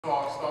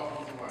car, start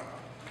moving around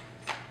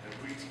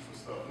and reaching for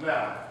stuff.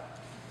 Now,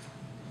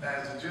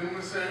 as the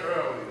gentleman said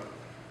earlier,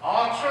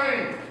 our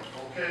training,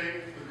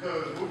 okay,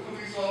 because we're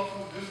police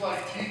officers, just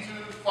like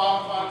teachers,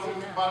 firefighters,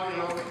 everybody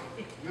else,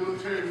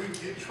 military, we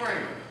get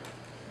trained.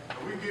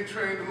 And we get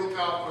trained to look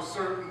out for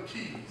certain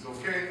keys,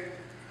 okay?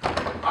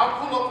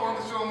 I pull up on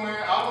this young man,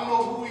 I don't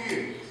know who he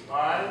is, all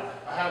right?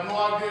 I have no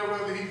idea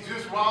whether he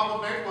just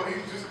robbed a bank or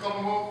he's just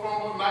coming home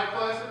from a night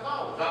class at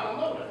college. I don't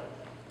know that.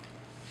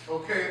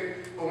 Okay,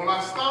 but when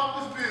I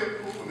stop this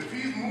vehicle, and if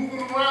he's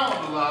moving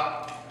around a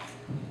lot,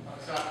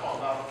 I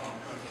call out from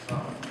the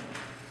countryside,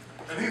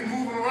 and he's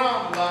moving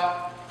around a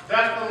lot,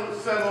 that's going to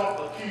set off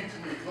a key to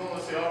me. It's going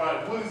to say, all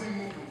right, what is he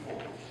moving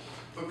for?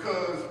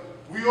 Because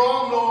we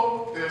all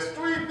know there's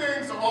three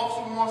things the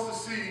officer wants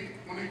to see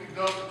when he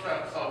conducts a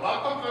traffic stop. When I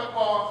come to that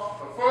car,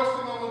 the first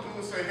thing I'm going to do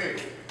is say, hey,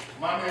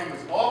 my name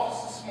is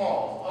Officer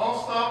Small. I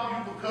don't stop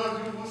you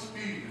because you were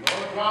speeding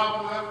or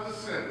driving left the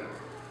center.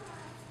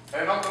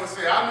 And I'm going to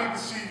say, I need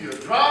to see your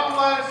driver's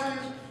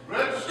license,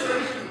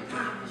 registration, and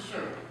proof of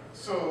insurance.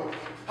 So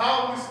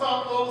how do we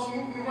stop those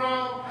moving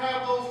around?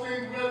 Have those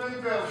things readily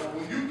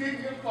available. When you get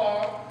in your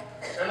car,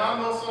 and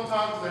I know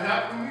sometimes it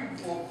happened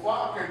to me before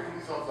I came to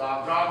police officer,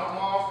 I drive my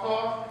mom's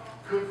car,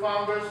 couldn't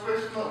find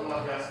registration, nothing,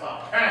 I got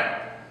stopped.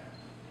 Panic.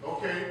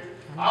 Okay?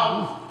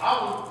 I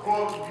was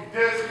brought up to be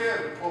dead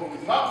scared of the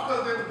police. Not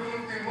because they were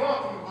doing anything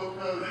wrong to me, but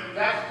because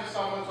that's just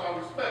how much I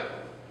respect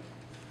them.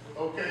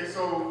 Okay,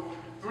 so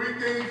three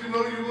things you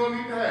know you're going to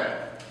need to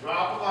have: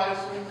 driver's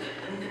license,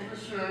 proof of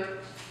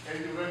insurance,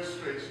 and your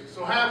registration.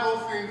 So have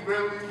those things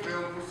readily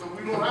available so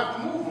we don't have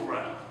to move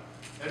around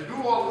and do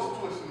all this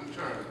twisting and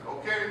turning,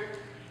 okay?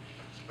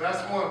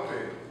 That's one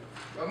thing.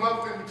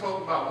 Another thing we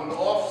talk about, when the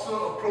officer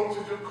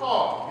approaches your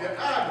car, your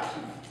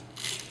attitude.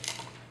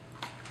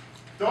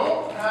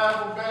 Don't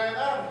have a bad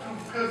attitude,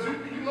 because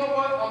you know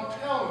what? I'm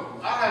telling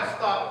you, I have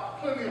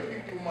stopped plenty of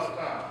people in my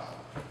time.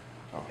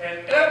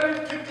 And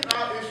every ticket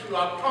I issue,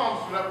 I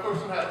promise you that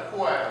person has a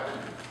poor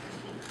attitude.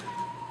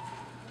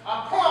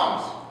 I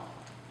promise you.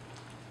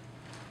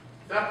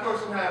 That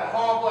person had a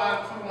horrible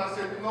attitude, and I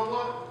said, you know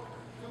what?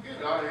 Forget it.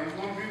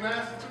 You want to be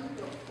nasty to me?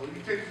 Well,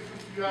 you take the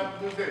picture, you have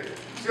a good day.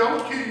 See, I'm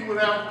going to kill you with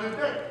have a good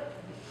day.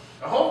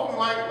 And hopefully,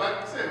 like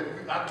I said,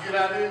 I can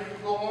get out there, you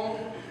can go home,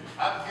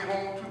 I can get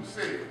home too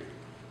safe.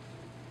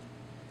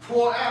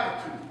 Poor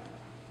attitude,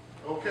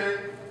 okay?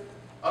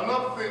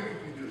 Another thing you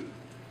can do.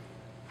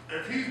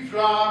 If he's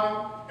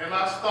driving and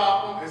I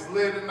stop him, it's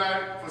late at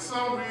night, for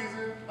some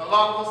reason, a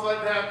lot of us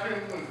like to have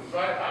 10 windows,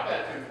 right? I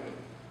got 10 windows.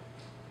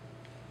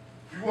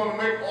 If you want to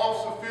make the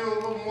officer feel a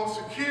little more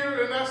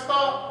secure in that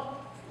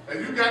stop, and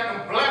you got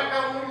them blacked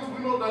out windows,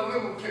 we know that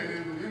limo tent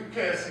is, you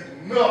can't see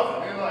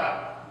nothing in the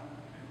eye.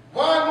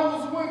 Wind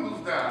those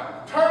windows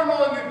down. Turn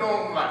on your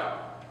dome light.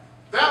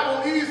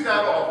 That will ease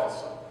that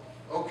officer,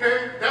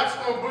 okay? That's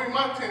going to bring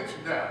my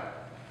tension down.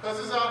 Because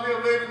it's out here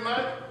late at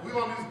night, we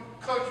on these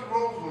country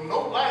roads with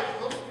no lights,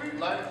 no street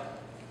lights.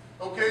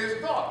 Okay,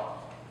 it's dark.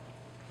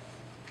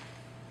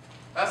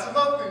 That's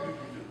another thing you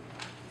can do.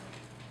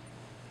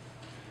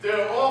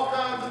 There are all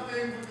kinds of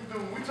things we can do.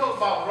 When we talk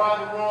about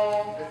right or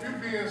wrong, if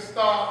you're being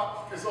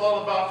stopped, it's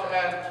all about your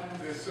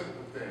attitude and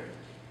simple things.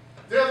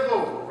 There's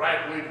no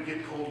right way to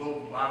get pulled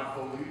over by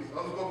the police.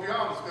 I'm going to be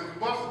honest, because you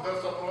must have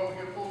done something wrong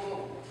to get pulled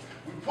over.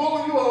 We're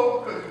pulling you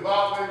over because you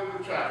violated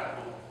the traffic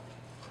law.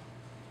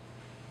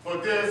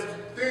 But there's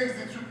things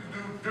that you can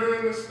do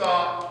during the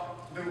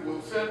stop that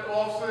will set the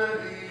officer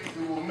at ease,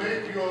 that will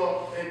make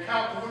your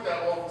encounter with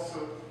that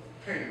officer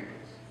painless.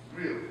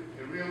 Really.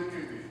 It really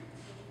can be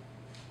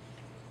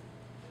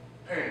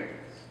painless.